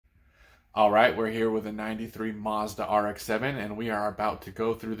All right, we're here with a 93 Mazda RX-7 and we are about to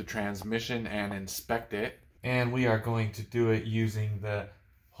go through the transmission and inspect it. And we are going to do it using the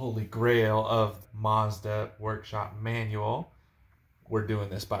holy grail of Mazda workshop manual. We're doing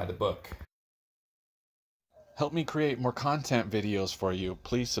this by the book. Help me create more content videos for you.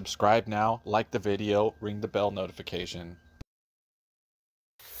 Please subscribe now, like the video, ring the bell notification.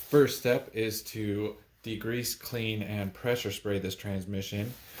 First step is to degrease, clean, and pressure spray this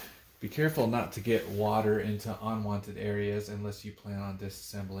transmission. Be careful not to get water into unwanted areas unless you plan on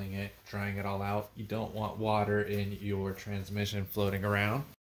disassembling it, drying it all out. You don't want water in your transmission floating around.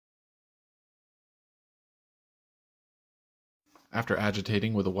 After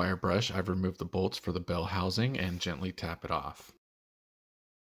agitating with a wire brush, I've removed the bolts for the bell housing and gently tap it off.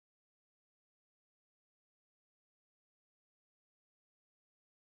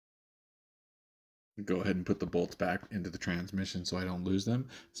 Go ahead and put the bolts back into the transmission so I don't lose them.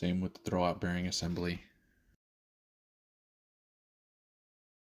 Same with the throwout bearing assembly.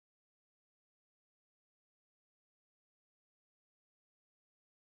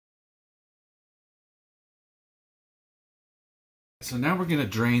 So now we're going to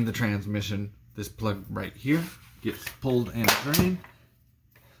drain the transmission. This plug right here gets pulled and drained.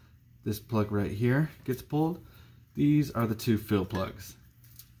 This plug right here gets pulled. These are the two fill plugs.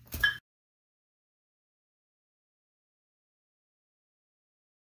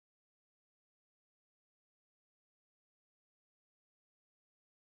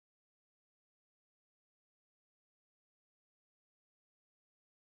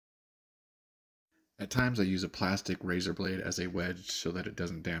 At times I use a plastic razor blade as a wedge so that it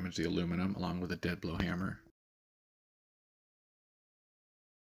doesn't damage the aluminum, along with a dead blow hammer.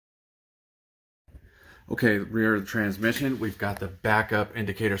 Okay, rear of the transmission, we've got the backup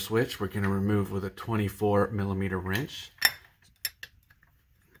indicator switch we're going to remove with a 24mm wrench.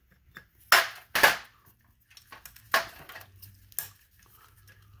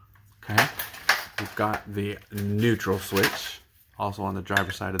 Okay, we've got the neutral switch, also on the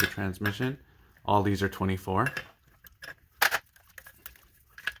driver's side of the transmission. All these are 24.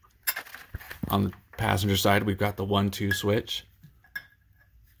 On the passenger side, we've got the 1-2 switch.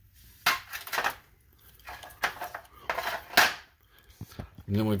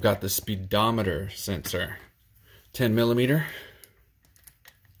 And then we've got the speedometer sensor, 10mm.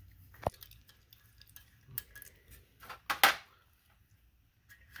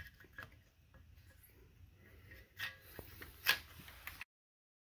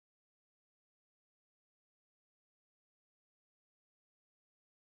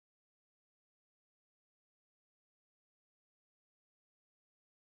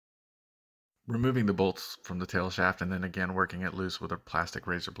 Removing the bolts from the tail shaft and then again working it loose with a plastic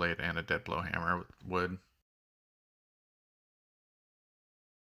razor blade and a dead blow hammer with wood.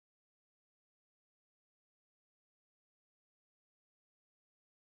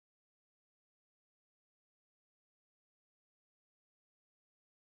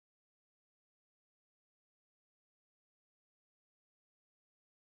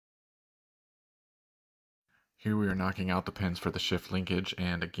 Here we are knocking out the pins for the shift linkage,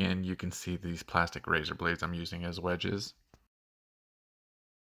 and again you can see these plastic razor blades I'm using as wedges.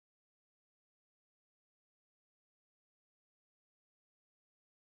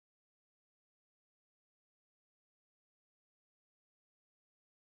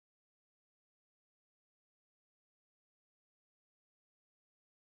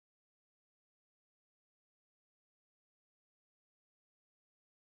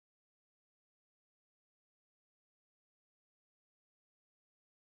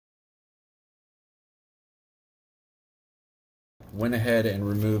 Went ahead and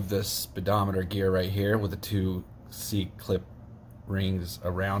removed the speedometer gear right here with the 2 C-clip rings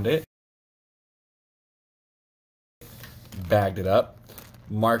around it. Bagged it up.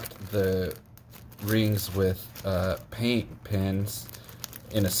 Marked the rings with paint pins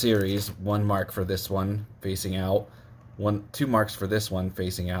in a series. 1 mark for this one facing out. 2 marks for this one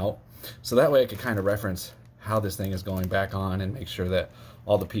facing out. So that way I could kind of reference how this thing is going back on and make sure that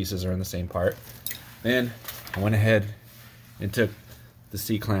all the pieces are in the same part. Then I went ahead and took the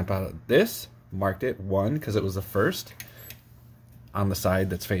C-clamp out of this, marked it 1 because it was the first on the side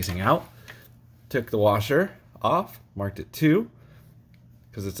that's facing out. Took the washer off, marked it 2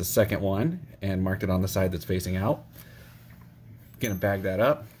 because it's the second one, and marked it on the side that's facing out. Gonna bag that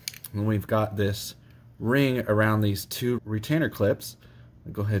up. And we've got this ring around these 2 retainer clips.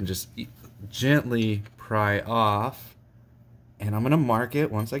 I'll go ahead and just gently pry off, and I'm gonna mark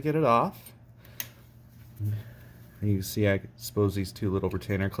it once I get it off. You can see I expose these 2 little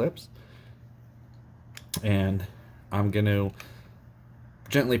retainer clips, and I'm going to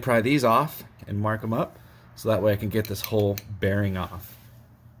gently pry these off and mark them up so that way I can get this whole bearing off.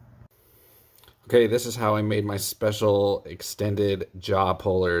 Okay, this is how I made my special extended jaw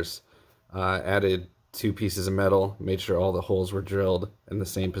pullers. Added 2 pieces of metal, made sure all the holes were drilled in the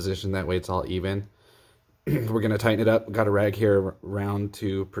same position, that way it's all even. We're going to tighten it up. Got a rag here around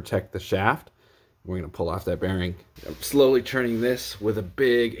to protect the shaft. We're going to pull off that bearing. I'm slowly turning this with a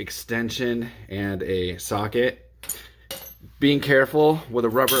big extension and a socket. Being careful with a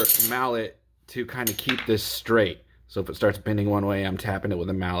rubber mallet to kind of keep this straight. So if it starts bending one way, I'm tapping it with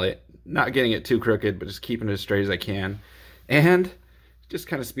a mallet. Not getting it too crooked, but just keeping it as straight as I can. And just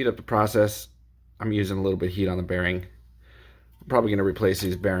kind of speed up the process. I'm using a little bit of heat on the bearing. I'm probably going to replace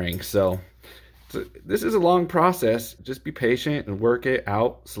these bearings. So this is a long process. Just be patient and work it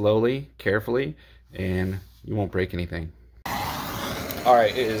out slowly, carefully, and you won't break anything. All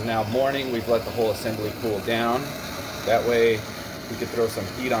right, it is now morning. We've let the whole assembly cool down. That way we can throw some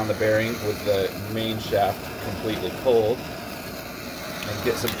heat on the bearing with the main shaft completely cold and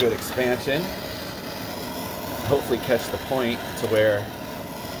get some good expansion. Hopefully catch the point to where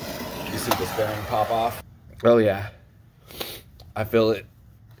you see this bearing pop off. Oh yeah, I feel it.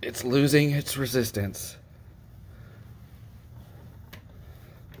 It's losing its resistance.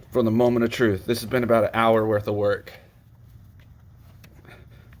 From the moment of truth. This has been about an hour worth of work.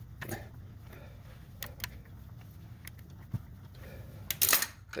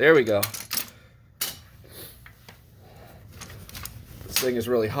 There we go. This thing is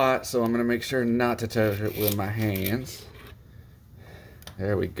really hot, so I'm going to make sure not to touch it with my hands.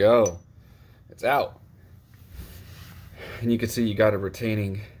 There we go. It's out. And you can see you got a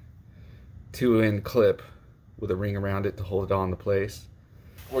retaining 2-end clip with a ring around it to hold it all into place.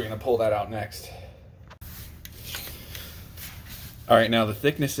 We're going to pull that out next. All right, now the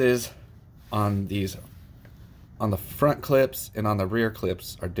thicknesses on these, on the front clips and on the rear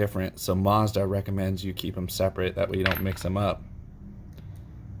clips are different, so Mazda recommends you keep them separate, that way you don't mix them up.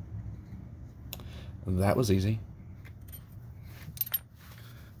 That was easy.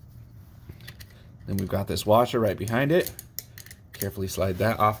 Then we've got this washer right behind it. Carefully slide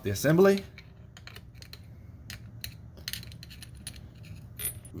that off the assembly.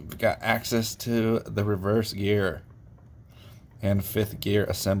 We've got access to the reverse gear and 5th gear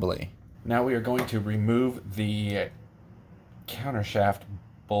assembly. Now we are going to remove the counter shaft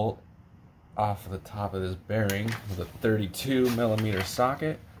bolt off the top of this bearing with a 32mm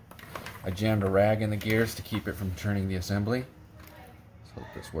socket. I jammed a rag in the gears to keep it from turning the assembly. Let's hope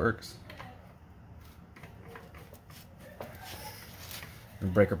this works.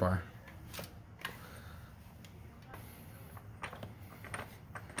 And breaker bar.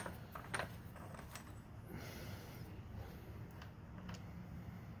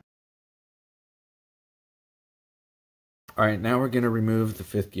 All right, now we're going to remove the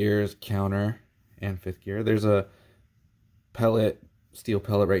 5th gear's counter and 5th gear. There's a pellet, steel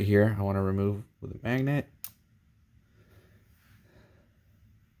pellet right here I want to remove with a magnet.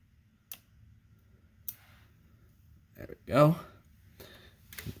 There we go.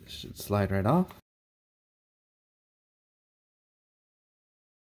 This should slide right off.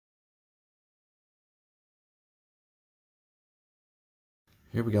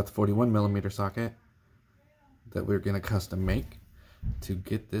 Here we got the 41mm socket that we're going to custom make to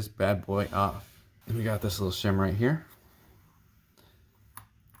get this bad boy off. And we got this little shim right here.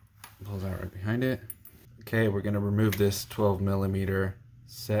 Pulls out right behind it. Okay, we're going to remove this 12mm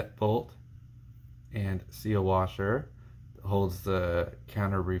set bolt and seal washer that holds the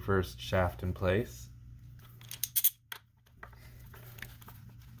counter reverse shaft in place.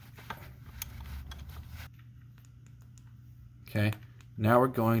 Okay, now we're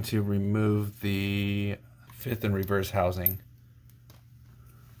going to remove the 5th and reverse housing.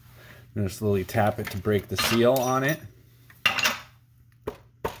 I'm going to slowly tap it to break the seal on it.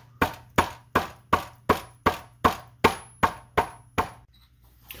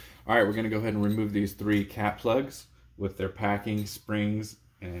 Alright, we're going to go ahead and remove these 3 cap plugs with their packing, springs,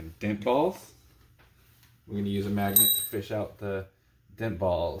 and dent balls. We're going to use a magnet to fish out the dent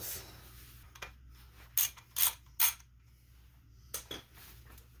balls.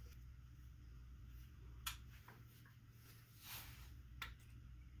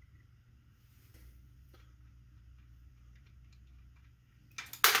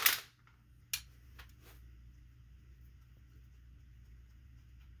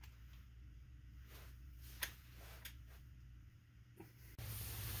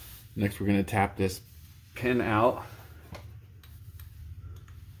 Next, we're going to tap this pin out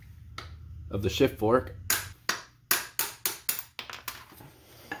of the shift fork.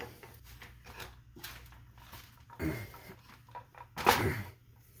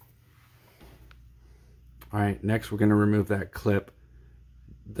 All right, next we're gonna remove that clip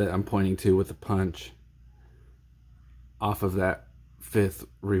that I'm pointing to with the punch off of that 5th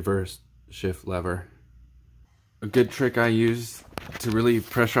reverse shift lever. A good trick I used to relieve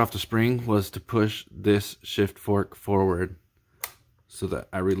pressure off the spring was to push this shift fork forward so that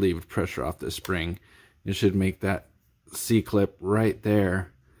I relieved pressure off the spring. It should make that C-clip right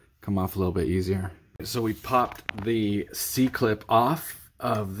there come off a little bit easier. So we popped the C-clip off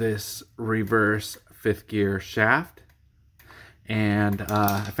of this reverse 5th gear shaft, and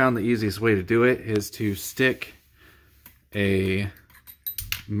I found the easiest way to do it is to stick a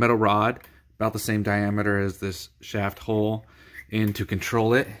metal rod about the same diameter as this shaft hole in to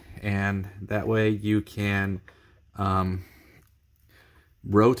control it, and that way you can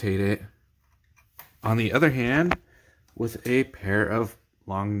rotate it. On the other hand, with a pair of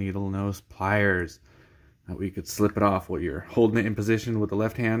long needle nose pliers, that we could slip it off while you're holding it in position with the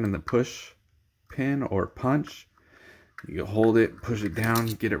left hand and the push pin or punch. You hold it, push it down,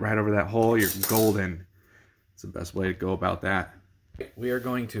 get it right over that hole, you're golden. It's the best way to go about that. We are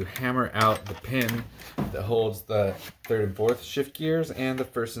going to hammer out the pin that holds the 3rd and 4th shift gears and the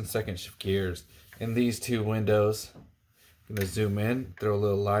 1st and 2nd shift gears in these 2 windows. I'm going to zoom in, throw a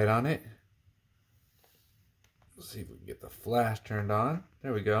little light on it. Let's see if we can get the flash turned on.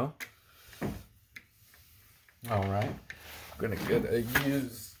 There we go. Alright, I'm going to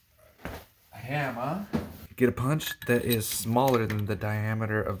use a hammer. Get a punch that is smaller than the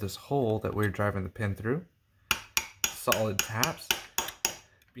diameter of this hole that we're driving the pin through. Solid taps.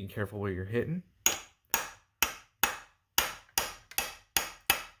 Being careful where you're hitting.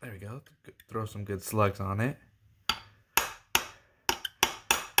 There we go. Throw some good slugs on it.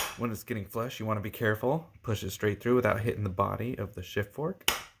 When it's getting flush, you want to be careful. Push it straight through without hitting the body of the shift fork.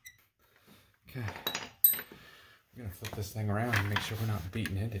 Okay. We're going to flip this thing around and make sure we're not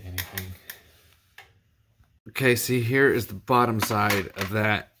beating into anything. Okay, see, here is the bottom side of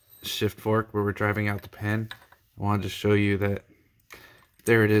that shift fork where we're driving out the pin. I wanted to show you that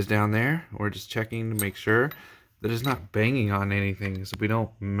there it is down there. We're just checking to make sure that it's not banging on anything so we don't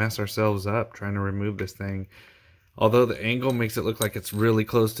mess ourselves up trying to remove this thing. Although the angle makes it look like it's really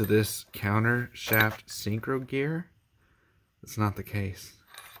close to this counter shaft synchro gear, it's not the case.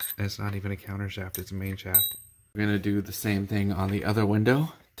 It's not even a counter shaft, it's a main shaft. We're going to do the same thing on the other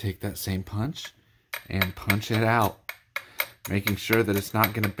window. Take that same punch and punch it out, making sure that it's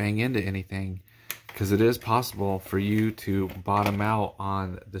not going to bang into anything, because it is possible for you to bottom out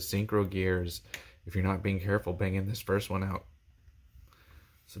on the synchro gears if you're not being careful banging this first one out.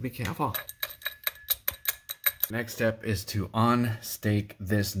 So be careful. Next step is to unstake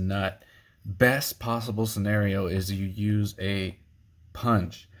this nut. Best possible scenario is you use a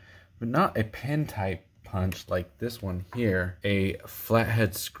punch, but not a pin type punch like this one here, a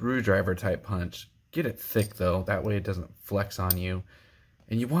flathead screwdriver type punch. Get it thick though, that way it doesn't flex on you.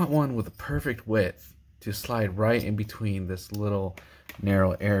 And you want one with a perfect width to slide right in between this little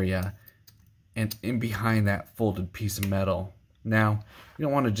narrow area and in behind that folded piece of metal. Now, you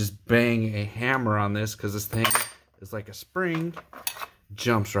don't want to just bang a hammer on this because this thing is like a spring,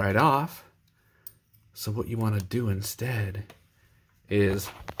 jumps right off. So what you want to do instead is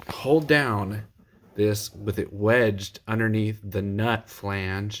hold down this with it wedged underneath the nut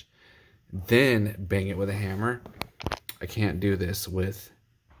flange, then bang it with a hammer. I can't do this with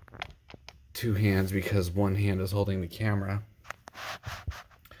 2 hands because one hand is holding the camera.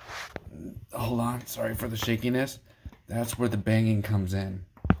 Hold on, sorry for the shakiness. That's where the banging comes in.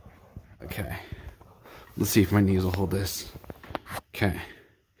 Okay, let's see if my knees will hold this. Okay,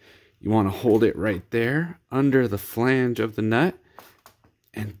 you want to hold it right there under the flange of the nut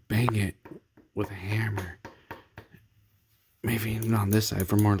and bang it with a hammer. Maybe even on this side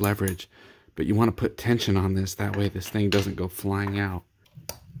for more leverage, but you want to put tension on this, that way this thing doesn't go flying out.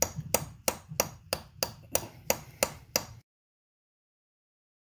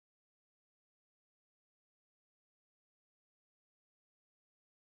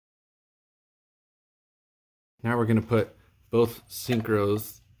 Now we're going to put both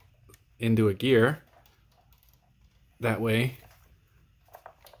synchros into a gear. That way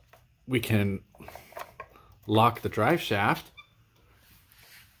we can lock the drive shaft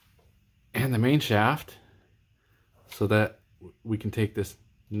and the main shaft so that we can take this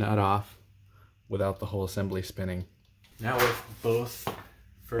nut off without the whole assembly spinning. Now with both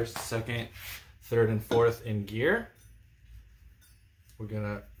 1st, 2nd, 3rd, and 4th in gear, we're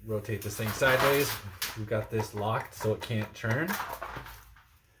gonna rotate this thing sideways. We've got this locked so it can't turn.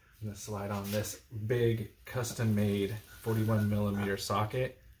 I'm gonna slide on this big custom made 41mm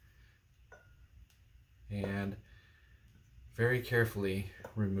socket. And very carefully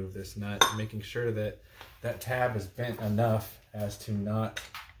remove this nut, making sure that that tab is bent enough as to not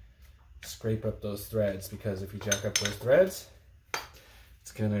scrape up those threads, because if you jack up those threads,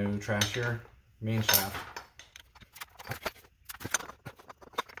 it's going to trash your main shaft.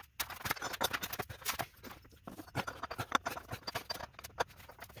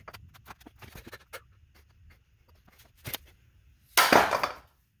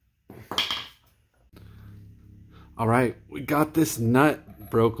 All right, we got this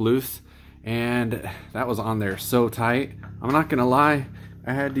nut broke loose, and that was on there so tight. I'm not gonna lie,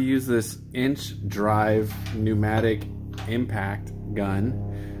 I had to use this inch drive pneumatic impact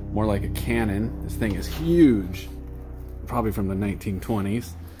gun, more like a cannon. This thing is huge, probably from the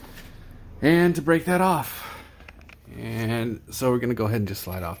 1920s. And to break that off. And so we're gonna go ahead and just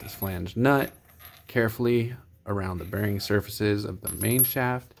slide off this flange nut carefully around the bearing surfaces of the main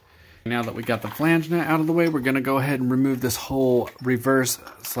shaft. Now that we got the flange nut out of the way, we're going to go ahead and remove this whole reverse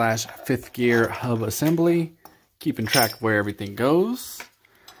 / fifth gear hub assembly, keeping track of where everything goes.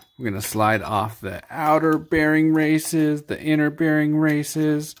 We're going to slide off the outer bearing races, the inner bearing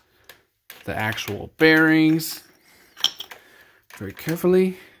races, the actual bearings, very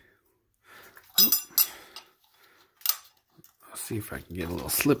carefully. Let's see if I can get a little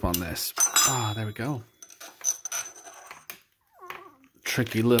slip on this. Ah, there we go.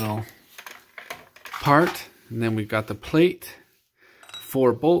 Tricky little part. And then we've got the plate,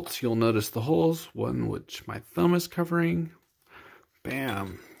 4 bolts. You'll notice the holes, one which my thumb is covering.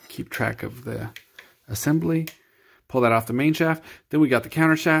 Bam. Keep track of the assembly. Pull that off the main shaft. Then we got the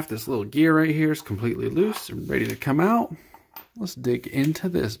counter shaft. This little gear right here is completely loose and ready to come out. Let's dig into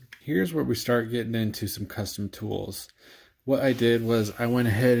this. Here's where we start getting into some custom tools. What I did was I went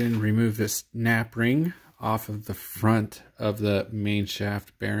ahead and removed this nap ring off of the front of the main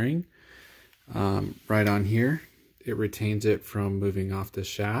shaft bearing, right on here. It retains it from moving off the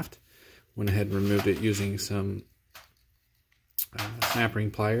shaft. Went ahead and removed it using some snap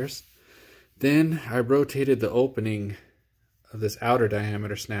ring pliers. Then I rotated the opening of this outer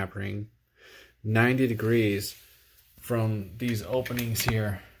diameter snap ring 90 degrees from these openings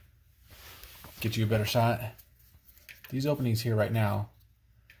here. Get you a better shot. These openings here right now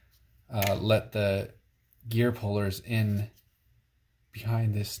let the gear pullers in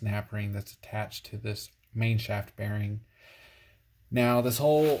behind this snap ring that's attached to this main shaft bearing. Now this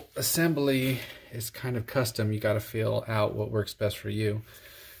whole assembly is kind of custom. You got to feel out what works best for you.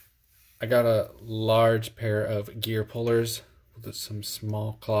 I got a large pair of gear pullers with some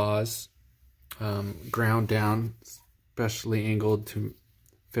small claws, ground down, specially angled to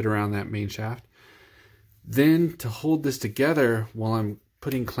fit around that main shaft. Then to hold this together while I'm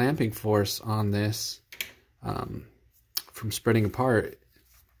putting clamping force on this, from spreading apart,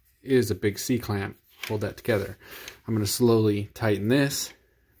 is a big C-clamp. Hold that together. I'm going to slowly tighten this,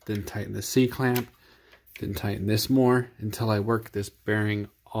 then tighten the C-clamp, then tighten this more until I work this bearing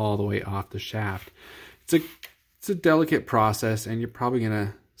all the way off the shaft. It's a delicate process, and you're probably going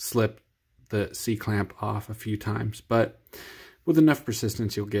to slip the C-clamp off a few times, but with enough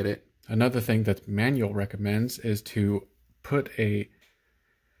persistence you'll get it. Another thing that the manual recommends is to put a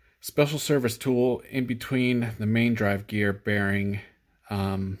special service tool in between the main drive gear bearing.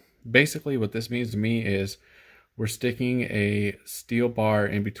 Basically what this means to me is we're sticking a steel bar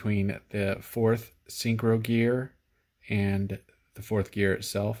in between the 4th synchro gear and the 4th gear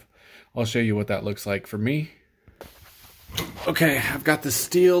itself. I'll show you what that looks like for me. Okay, I've got the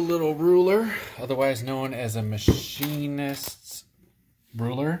steel little ruler, otherwise known as a machinist's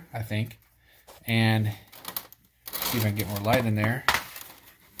ruler, I think. And see if I can get more light in there.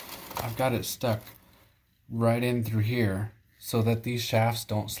 I've got it stuck right in through here so that these shafts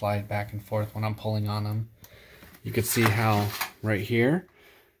don't slide back and forth when I'm pulling on them. You can see how right here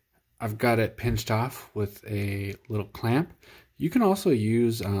I've got it pinched off with a little clamp. You can also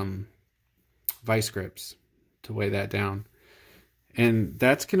use vice grips to weigh that down. And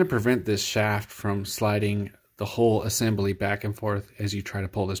that's going to prevent this shaft from sliding the whole assembly back and forth as you try to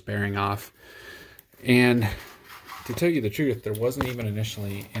pull this bearing off. And to tell you the truth, there wasn't even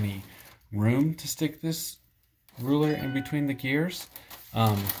initially any room to stick this ruler in between the gears.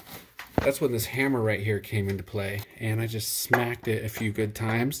 That's when this hammer right here came into play, and I just smacked it a few good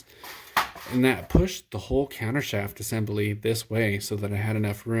times, and that pushed the whole countershaft assembly this way so that I had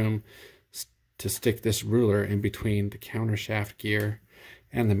enough room to stick this ruler in between the countershaft gear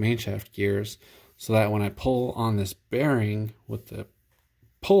and the main shaft gears, so that when I pull on this bearing with the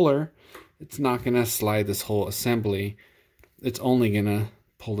puller, it's not going to slide this whole assembly. It's only going to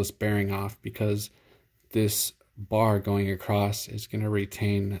pull this bearing off because this bar going across is going to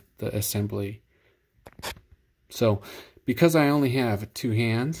retain the assembly. So because I only have 2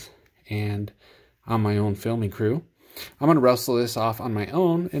 hands and I'm my own filming crew, I'm going to wrestle this off on my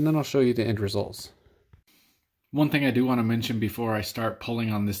own, and then I'll show you the end results. One thing I do want to mention before I start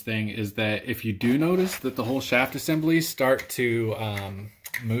pulling on this thing is that if you do notice that the whole shaft assemblies start to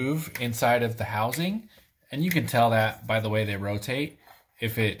move inside of the housing, and you can tell that by the way they rotate.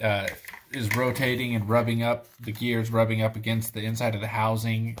 If it is rotating and rubbing up, the gears rubbing up against the inside of the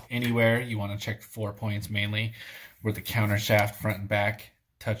housing anywhere, you want to check 4 points mainly, where the counter shaft front and back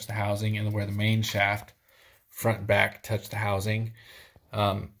touch the housing, and where the main shaft front and back touch the housing.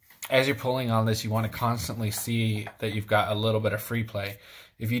 As you're pulling on this, you want to constantly see that you've got a little bit of free play.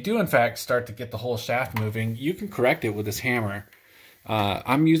 If you do in fact start to get the whole shaft moving, you can correct it with this hammer.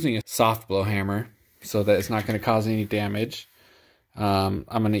 I'm using a soft blow hammer so that it's not going to cause any damage. I'm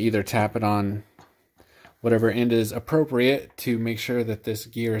going to either tap it on whatever end is appropriate to make sure that this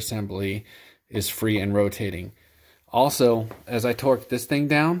gear assembly is free and rotating. Also, as I torque this thing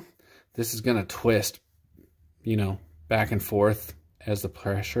down, this is going to twist, you know, back and forth as the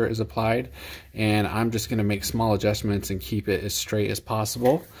pressure is applied, and I'm just going to make small adjustments and keep it as straight as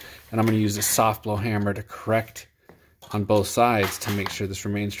possible. And I'm going to use a soft blow hammer to correct on both sides to make sure this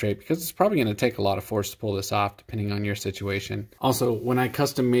remains straight, because it's probably going to take a lot of force to pull this off depending on your situation. Also, when I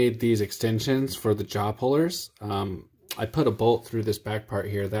custom made these extensions for the jaw pullers, I put a bolt through this back part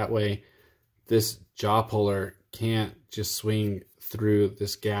here. That way this jaw puller can't just swing through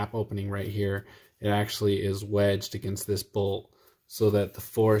this gap opening right here. It actually is wedged against this bolt so that the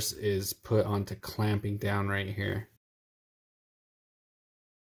force is put onto clamping down right here.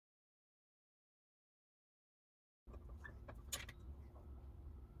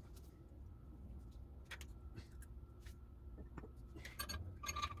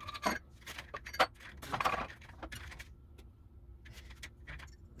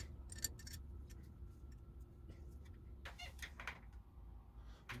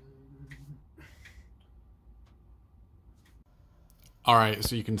 All right,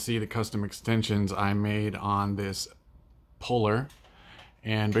 so you can see the custom extensions I made on this puller.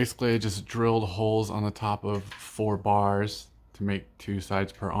 And basically I just drilled holes on the top of 4 bars to make 2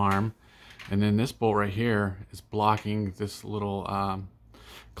 sides per arm. And then this bolt right here is blocking this little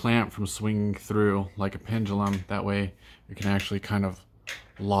clamp from swinging through like a pendulum. That way you can actually kind of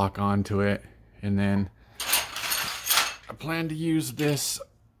lock onto it. And then I plan to use this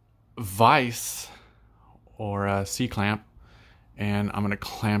vise or a C-clamp, and I'm going to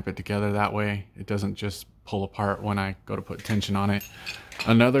clamp it together. That way it doesn't just pull apart when I go to put tension on it.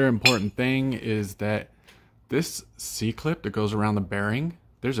 Another important thing is that this C-clip that goes around the bearing,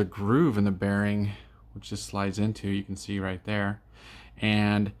 there's a groove in the bearing which this slides into, you can see right there.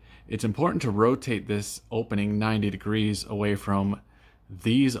 And it's important to rotate this opening 90 degrees away from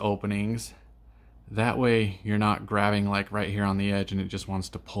these openings. That way you're not grabbing like right here on the edge and it just wants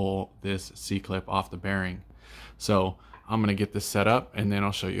to pull this C-clip off the bearing. So I'm going to get this set up and then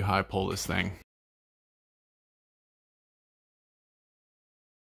I'll show you how I pull this thing.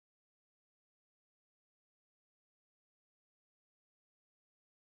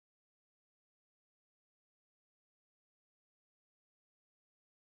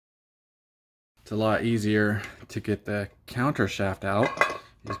 It's a lot easier to get the counter shaft out.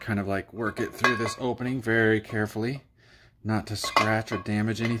 You just kind of like work it through this opening very carefully, not to scratch or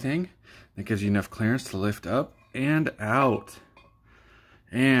damage anything. That gives you enough clearance to lift up and out.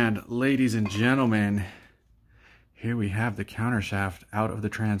 And ladies and gentlemen, here we have the counter shaft out of the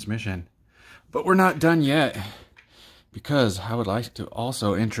transmission. But we're not done yet, because I would like to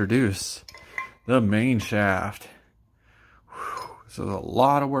also introduce the main shaft. So there's a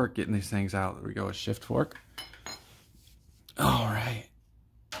lot of work getting these things out. There we go, a shift fork. All right,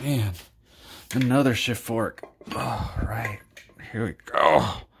 and another shift fork. All right, here we go.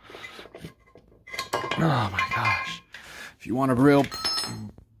 Oh my gosh. If you want a real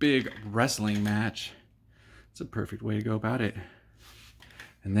big wrestling match, it's a perfect way to go about it.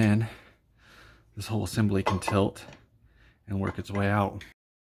 And then this whole assembly can tilt and work its way out.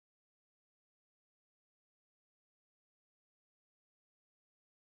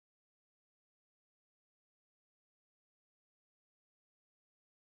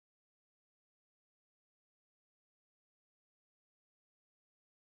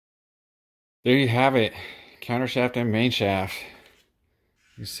 There you have it, counter shaft and main shaft.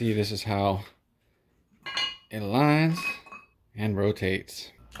 You see this is how it aligns and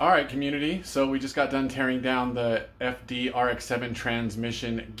rotates. All right, community, so we just got done tearing down the FD rx7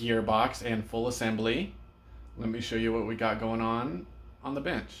 transmission gearbox and full assembly. Let me show you what we got going on the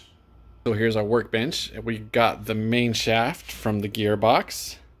bench. So here's our workbench. We got the main shaft from the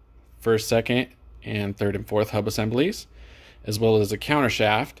gearbox, first, second, and third and fourth hub assemblies. as well as a counter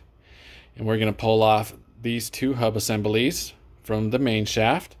shaft. And we're going to pull off these two hub assemblies from the main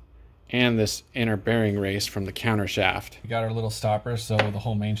shaft and this inner bearing race from the counter shaft. We got our little stopper so the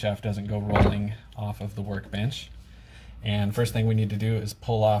whole main shaft doesn't go rolling off of the workbench. And first thing we need to do is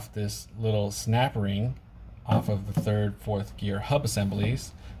pull off this little snap ring off of the third, fourth gear hub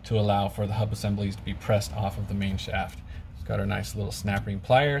assemblies to allow for the hub assemblies to be pressed off of the main shaft. We've got our nice little snap ring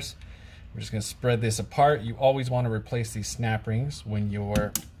pliers. We're just going to spread this apart. You always want to replace these snap rings when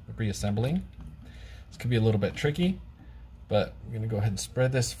you're reassembling. This could be a little bit tricky, but we're going to go ahead and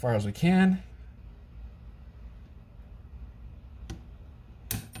spread this as far as we can.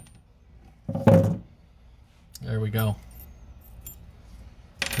 There we go.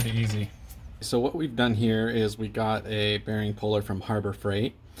 Pretty easy. So what we've done here is we got a bearing puller from Harbor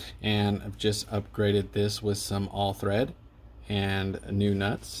Freight, and I've just upgraded this with some all thread and new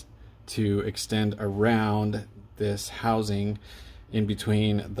nuts to extend around this housing in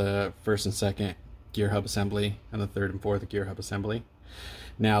between the first and second gear hub assembly and the third and fourth gear hub assembly.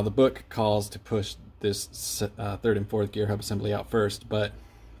 Now the book calls to push this third and fourth gear hub assembly out first, but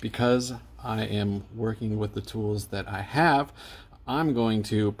because I am working with the tools that I have, I'm going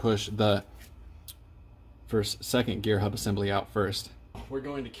to push the second gear hub assembly out first. We're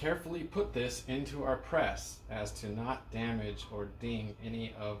going to carefully put this into our press as to not damage or ding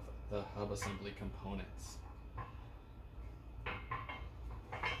any of the hub assembly components.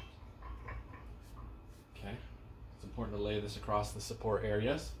 Okay, it's important to lay this across the support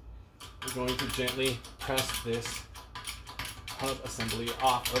areas. We're going to gently press this hub assembly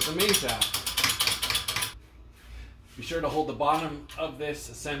off of the main shaft. Be sure to hold the bottom of this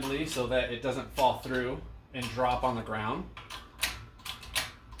assembly so that it doesn't fall through and drop on the ground.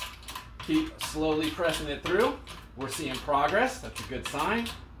 Keep slowly pressing it through. We're seeing progress. That's a good sign.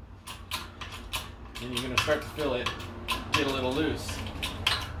 And you're going to start to feel it get a little loose.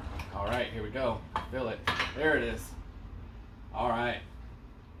 All right, here we go. Feel it. There it is. All right.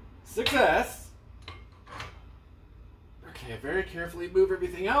 Success. Okay, very carefully move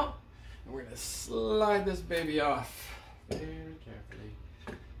everything out. And we're going to slide this baby off. Very carefully.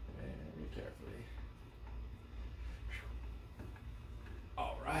 Very carefully.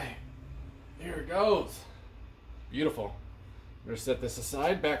 All right. Here it goes. Beautiful. I'm going to set this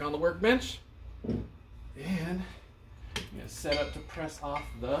aside back on the workbench. And I'm going to set up to press off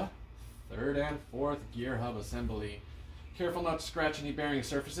the third and fourth gear hub assembly. Careful not to scratch any bearing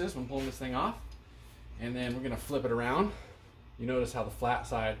surfaces when pulling this thing off. And then we're going to flip it around. You notice how the flat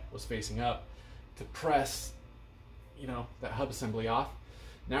side was facing up to press, you know, that hub assembly off.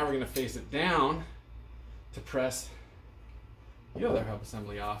 Now we're going to face it down to press the other hub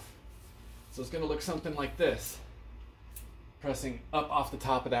assembly off. So it's going to look something like this, pressing up off the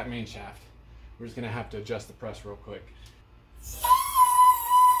top of that main shaft. We're just going to have to adjust the press real quick.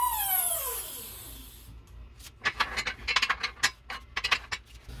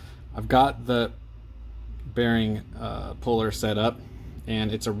 I've got the bearing puller set up,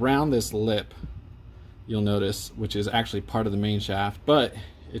 and it's around this lip, you'll notice, which is actually part of the main shaft, but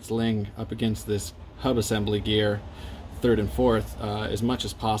it's laying up against this hub assembly gear, third and fourth, as much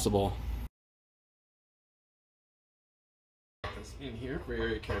as possible. This in here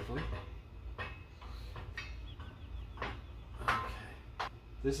very carefully. Okay.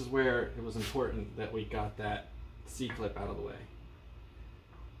 This is where it was important that we got that C-clip out of the way,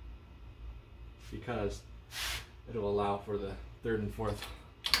 because it'll allow for the third and fourth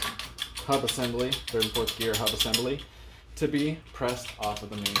hub assembly, third and fourth gear hub assembly, to be pressed off of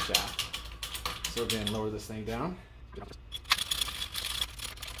the main shaft. So again, lower this thing down.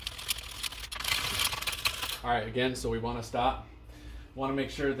 All right, again, so we want to stop. Want to make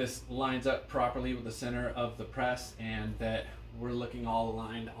sure this lines up properly with the center of the press and that we're looking all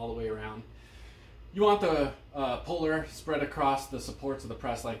aligned all the way around. You want the puller spread across the supports of the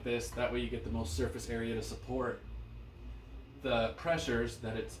press like this. That way you get the most surface area to support the pressures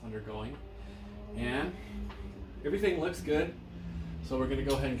that it's undergoing. And everything looks good. So we're going to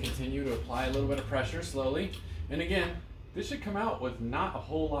go ahead and continue to apply a little bit of pressure slowly. And again, this should come out with not a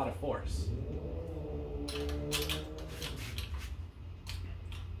whole lot of force.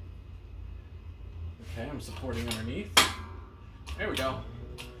 Okay, I'm supporting underneath. There we go.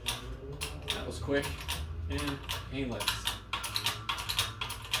 That was quick and painless.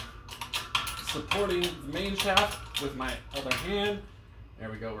 Supporting the main shaft with my other hand.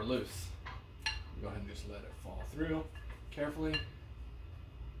 There we go, we're loose. Go ahead and just let it fall through carefully.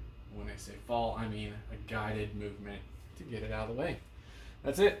 When I say fall, I mean a guided movement to get it out of the way.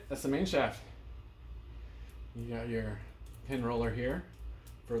 That's it, that's the main shaft. You got your pin roller here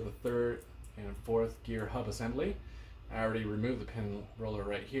for the third and fourth gear hub assembly. I already removed the pin roller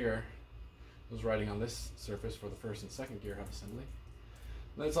right here. It was riding on this surface for the first and second gear hub assembly.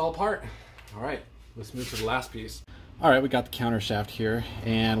 That's all apart. All right, let's move to the last piece. All right, we got the counter shaft here,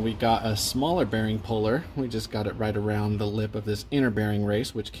 and we got a smaller bearing puller. We just got it right around the lip of this inner bearing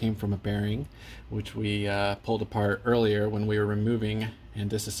race, which came from a bearing, which we pulled apart earlier when we were removing and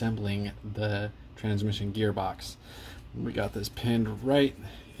disassembling the transmission gearbox. We got this pinned right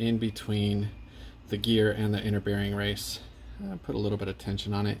in between the gear and the inner bearing race. Put a little bit of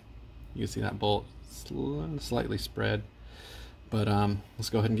tension on it. You can see that bolt slightly spread, but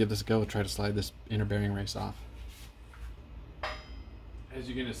let's go ahead and give this a go. Try to slide this inner bearing race off. As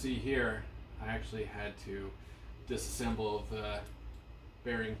you're going to see here, I actually had to disassemble the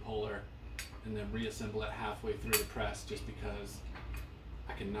bearing puller and then reassemble it halfway through the press, just because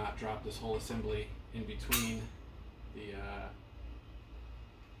I could not drop this whole assembly in between the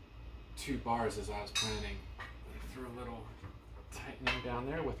two bars as I was planning. I threw a little tightening down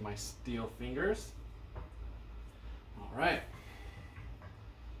there with my steel fingers. All right,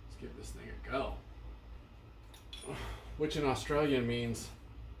 let's give this thing a go. Which in Australian means,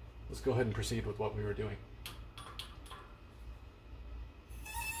 let's go ahead and proceed with what we were doing.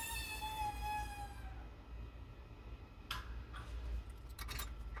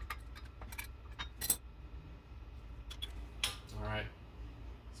 All right.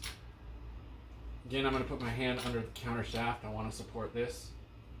 Again, I'm going to put my hand under the counter shaft. I want to support this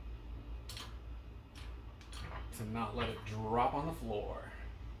to not let it drop on the floor.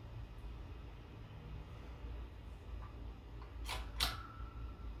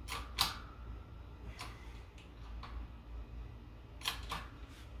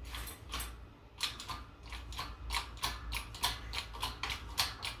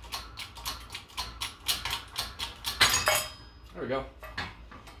 There we go.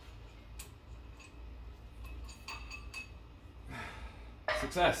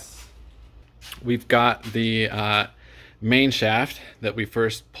 Success. We've got the main shaft that we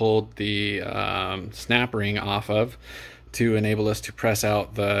first pulled the snap ring off of to enable us to press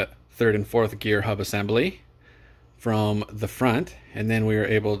out the third and fourth gear hub assembly from the front, and then we were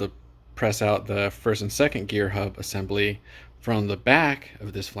able to press out the first and second gear hub assembly from the back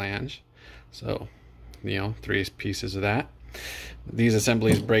of this flange. So, you know, 3 pieces of that. These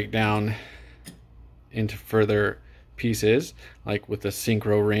assemblies break down into further pieces, like with the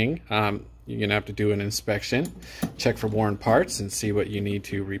synchro ring. You're gonna have to do an inspection, check for worn parts, and see what you need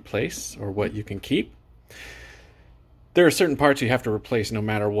to replace or what you can keep. There are certain parts you have to replace no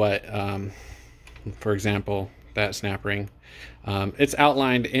matter what. For example, that snap ring. It's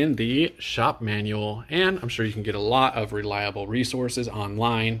outlined in the shop manual, and I'm sure you can get a lot of reliable resources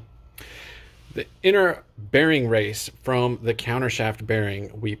online. The inner bearing race from the countershaft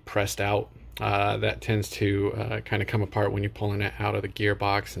bearing we pressed out. That tends to kind of come apart when you're pulling it out of the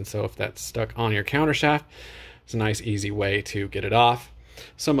gearbox, and so if that's stuck on your countershaft, it's a nice easy way to get it off.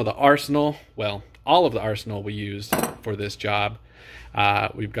 Some of the arsenal, well, all of the arsenal we used for this job.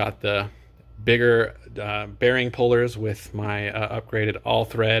 We've got the bigger bearing pullers with my upgraded all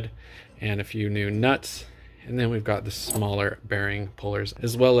thread and a few new nuts. And then we've got the smaller bearing pullers,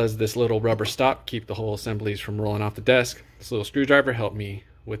 as well as this little rubber stop, keep the whole assemblies from rolling off the desk. This little screwdriver helped me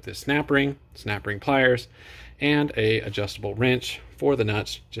with this snap ring pliers, and a adjustable wrench for the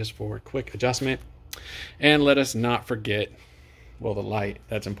nuts, just for quick adjustment. And let us not forget, well, the light,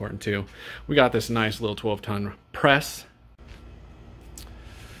 that's important too. We got this nice little 12-ton press.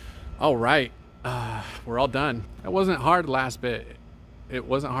 All right, we're all done. It wasn't hard the last bit. It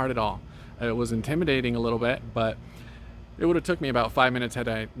wasn't hard at all. It was intimidating a little bit, but it would have took me about 5 minutes had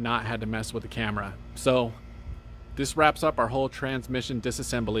I not had to mess with the camera. So this wraps up our whole transmission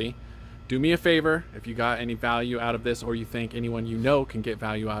disassembly. Do me a favor, if you got any value out of this, or you think anyone you know can get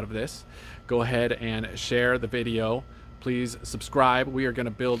value out of this, go ahead and share the video. Please subscribe. We are going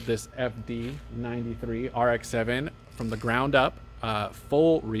to build this FD93 RX7 from the ground up,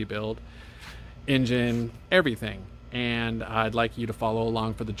 full rebuild, engine, everything. And I'd like you to follow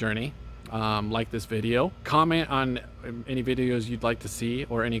along for the journey. Like this video, comment on any videos you'd like to see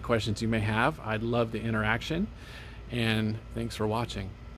or any questions you may have. I'd love the interaction, and thanks for watching.